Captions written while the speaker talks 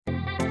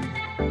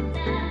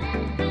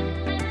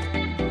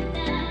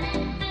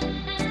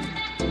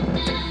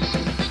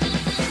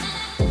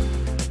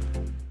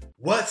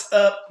What's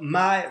up,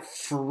 my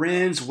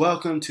friends?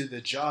 Welcome to the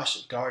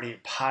Josh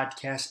Darty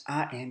podcast.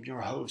 I am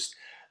your host,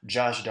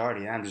 Josh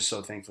Darty. I'm just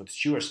so thankful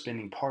that you are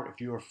spending part of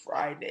your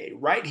Friday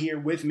right here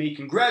with me.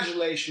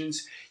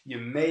 Congratulations, you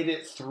made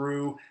it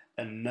through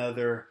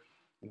another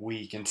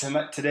week. And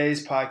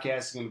today's podcast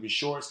is going to be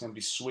short, it's going to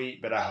be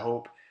sweet, but I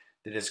hope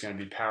that it's going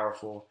to be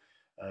powerful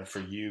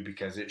for you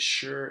because it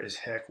sure as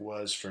heck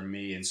was for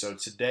me. And so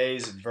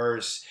today's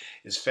verse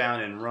is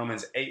found in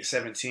Romans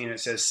 8:17.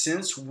 It says,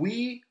 "Since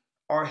we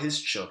are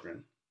his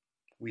children,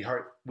 we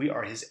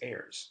are his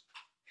heirs.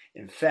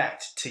 In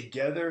fact,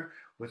 together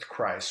with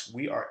Christ,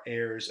 we are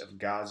heirs of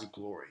God's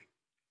glory.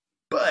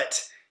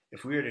 But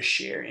if we are to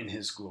share in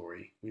his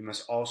glory, we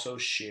must also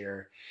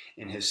share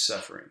in his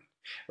suffering."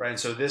 Right? And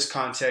so this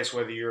context,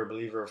 whether you're a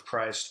believer of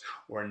Christ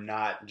or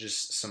not,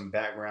 just some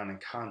background and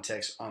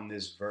context on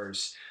this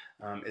verse,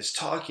 is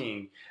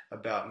talking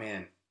about,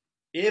 man,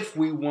 if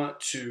we want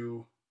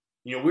to,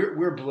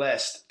 we're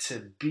blessed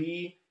to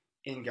be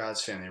in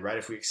God's family, right?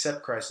 If we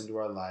accept Christ into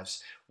our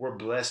lives, we're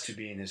blessed to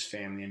be in his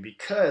family. And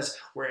because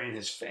we're in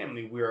his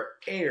family, we are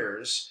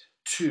heirs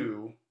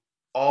to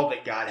all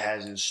that God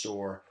has in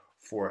store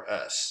for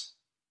us.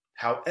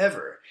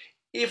 However,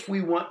 if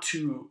we want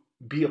to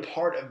be a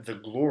part of the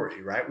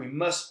glory, right, we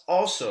must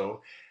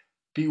also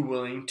be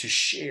willing to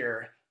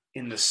share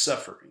in the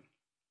suffering.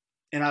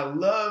 And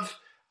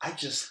I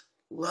just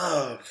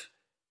love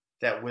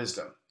that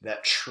wisdom,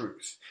 that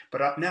truth.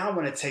 But now I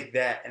want to take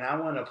that and I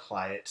want to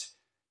apply it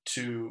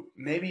to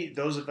maybe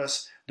those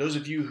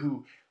of you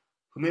who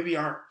maybe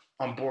aren't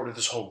on board with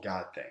this whole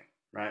God thing,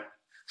 right?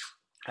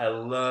 I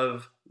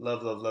love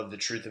the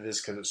truth of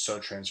this because it's so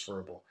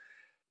transferable.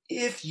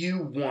 If you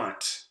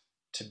want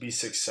to be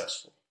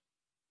successful,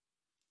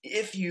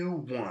 if you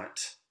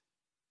want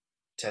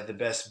to have the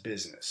best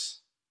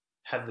business,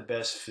 have the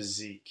best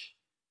physique,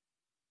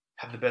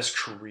 have the best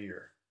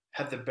career,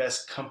 have the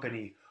best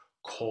company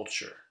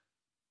culture,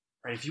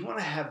 right? If you want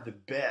to have the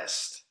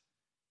best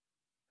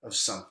of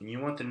something, you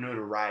want the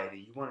notoriety,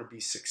 you want to be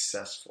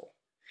successful.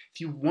 If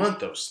you want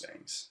those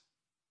things,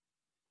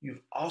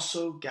 you've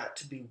also got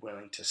to be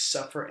willing to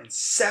suffer and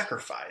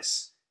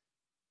sacrifice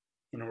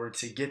in order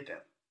to get them.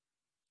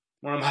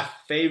 One of my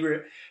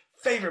favorite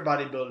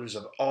bodybuilders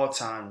of all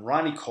time,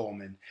 Ronnie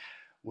Coleman,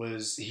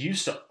 he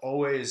used to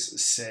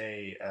always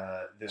say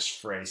this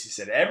phrase. He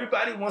said,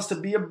 "Everybody wants to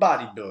be a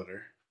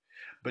bodybuilder,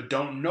 but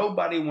don't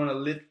nobody want to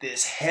lift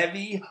this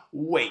heavy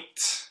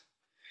weight."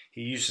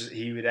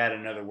 He would add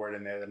another word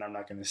in there that I'm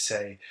not going to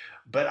say,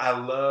 but I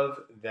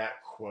love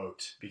that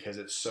quote because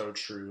it's so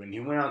true. And he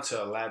went on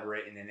to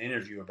elaborate in an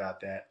interview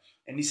about that.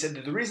 And he said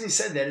that the reason he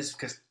said that is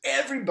because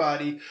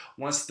everybody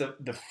wants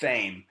the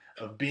fame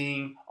of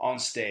being on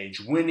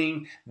stage,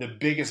 winning the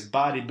biggest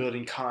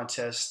bodybuilding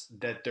contest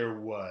that there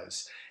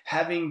was,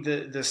 having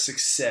the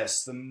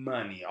success, the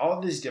money, all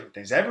these different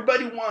things.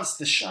 Everybody wants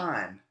the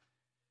shine,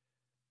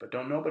 but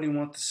don't nobody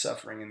want the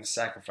suffering and the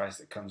sacrifice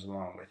that comes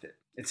along with it.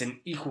 It's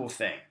an equal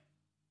thing.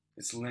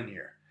 It's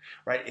linear,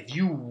 right? If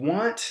you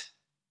want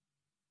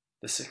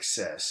the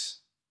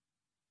success,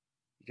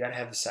 you got to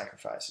have the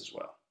sacrifice as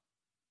well.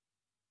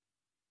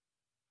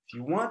 If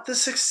you want the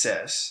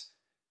success,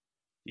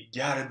 you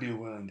got to be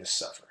willing to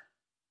suffer.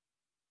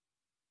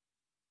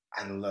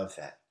 I love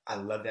that. I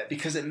love that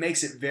because it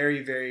makes it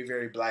very, very,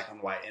 very black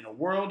and white. In a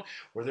world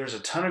where there's a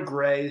ton of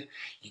gray,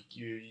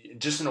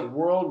 just in a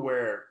world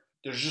where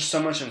there's just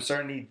so much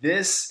uncertainty,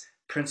 this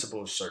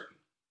principle is certain.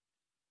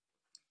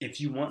 If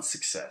you want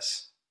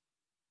success,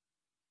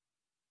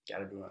 you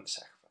got to be willing to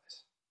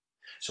sacrifice.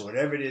 So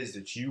whatever it is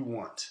that you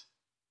want,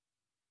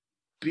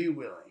 be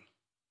willing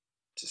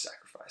to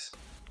sacrifice.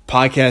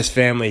 Podcast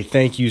family,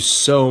 thank you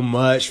so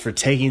much for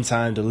taking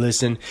time to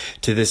listen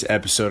to this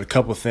episode. A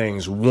couple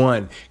things.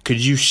 One, could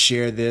you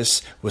share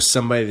this with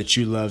somebody that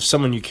you love,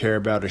 someone you care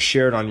about, or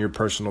share it on your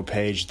personal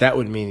page? That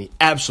would mean the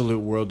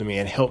absolute world to me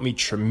and help me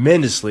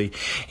tremendously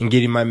in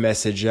getting my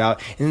message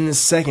out. And then the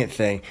second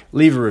thing,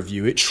 leave a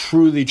review. It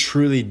truly,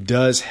 truly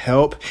does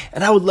help.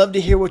 And I would love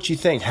to hear what you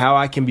think, how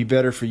I can be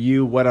better for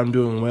you, what I'm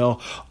doing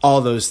well.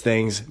 All those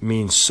things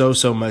mean so,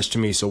 so much to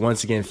me. So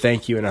once again,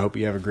 thank you, and I hope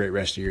you have a great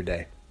rest of your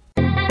day.